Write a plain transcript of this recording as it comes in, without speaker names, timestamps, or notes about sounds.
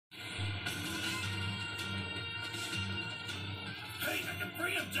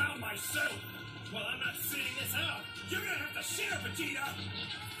myself. Well, I'm not sitting this out. You're gonna have to share, Vegeta.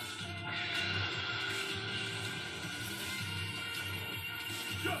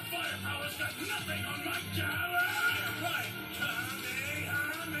 Your firepower's got nothing on my Gala! Yeah, right! Kamehameha!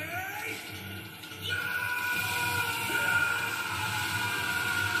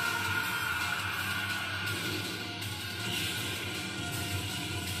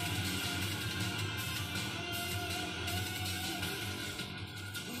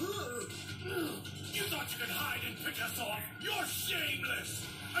 You thought you could hide and pick us off? You're shameless!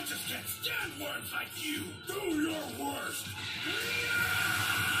 I just can't stand worms like you! Do your worst!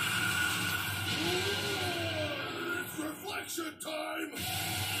 It's reflection time!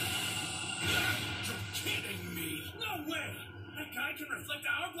 You're kidding me! No way! That guy can reflect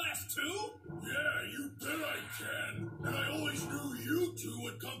our blast too? Yeah, you bet I can! And I always knew you two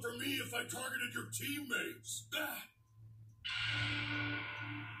would come for me if I targeted your teammates!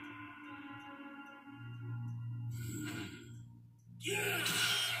 Yeah!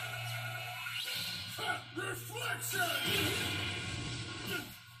 Ha! Reflection!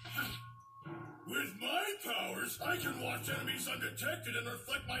 With my powers, I can watch enemies undetected and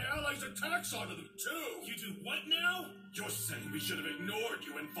reflect my allies' attacks onto them, too. You do what now? You're saying we should have ignored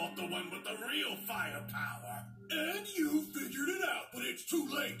you and fought the one with the real firepower. And you figured it out, but it's too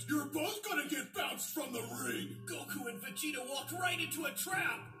late. You're both gonna get bounced from the ring. Goku and Vegeta walked right into a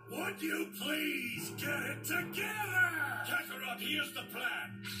trap. Would you please get it together? Kakarot, here's the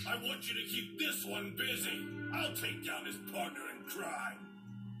plan. I want you to keep this one busy. I'll take down his partner in crime.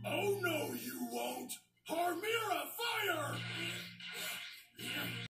 Oh, no, you won't. Harmira, fire!